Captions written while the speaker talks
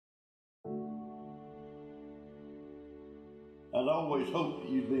I'd always hoped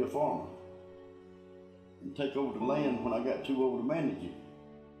that you'd be a farmer and take over the land when I got too old to manage it.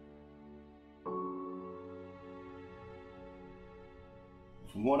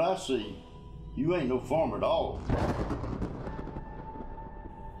 From what I see, you ain't no farmer at all.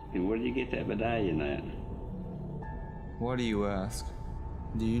 And where did you get that medallion at? Why do you ask?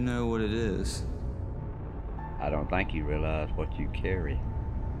 Do you know what it is? I don't think you realize what you carry.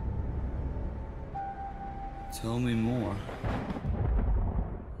 Tell me more.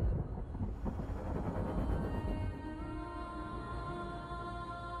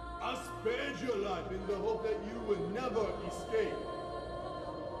 I spared your life in the hope that you would never escape.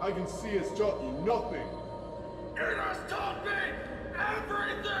 I can see it's taught you nothing. It has taught me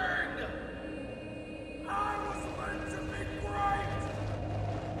everything! I was meant to be great!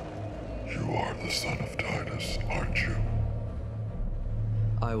 You are the son of Titus, aren't you?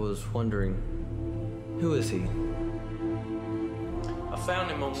 I was wondering, who is he? I found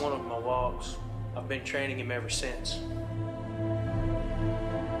him on one of my walks. I've been training him ever since.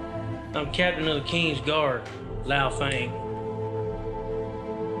 I'm captain of the King's Guard, Lao Fang.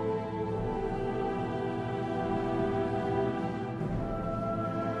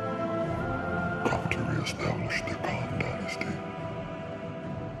 Come to reestablish the Khan dynasty?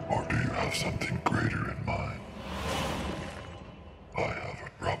 Or do you have something greater in mind? I have a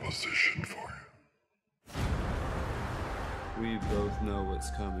proposition for you. We both know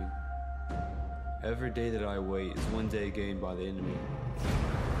what's coming. Every day that I wait is one day gained by the enemy.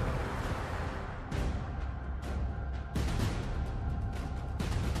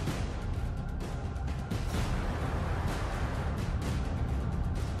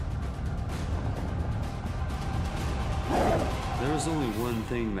 There is only one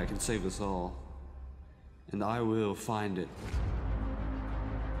thing that can save us all, and I will find it.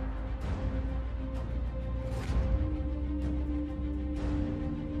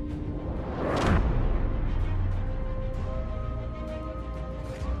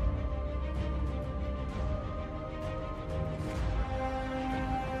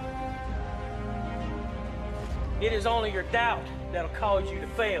 It is only your doubt that'll cause you to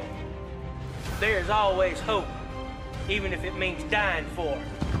fail. There is always hope, even if it means dying for it.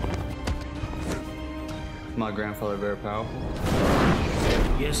 My grandfather very powerful?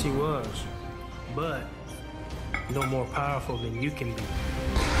 Yes, he was, but no more powerful than you can be.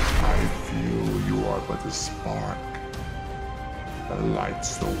 I feel you are but a spark that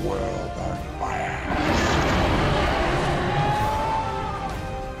lights the world on fire.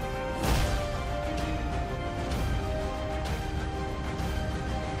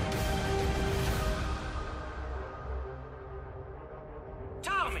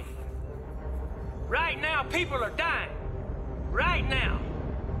 Tommy! Right now, people are dying. Right now.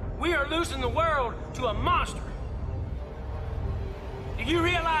 We are losing the world to a monster. Do you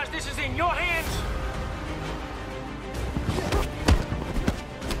realize this is in your hands?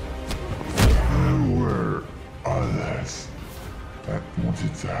 There were others that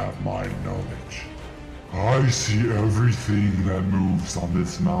wanted to have my knowledge. I see everything that moves on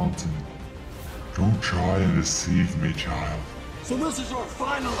this mountain. Don't try and deceive me, child. So this is your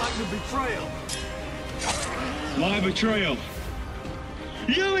final act of betrayal. My betrayal.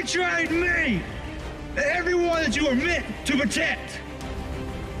 You betrayed me! Everyone that you were meant to protect!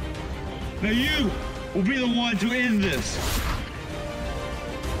 Now you will be the one to end this.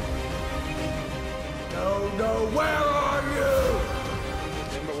 No, where are you?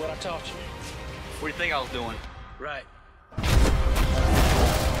 Remember what I taught you? What do you think I was doing? Right.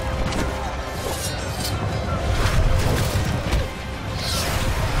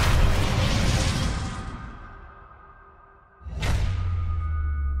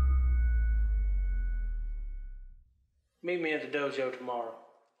 Meet me at the dojo tomorrow.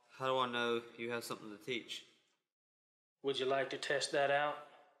 How do I know you have something to teach? Would you like to test that out?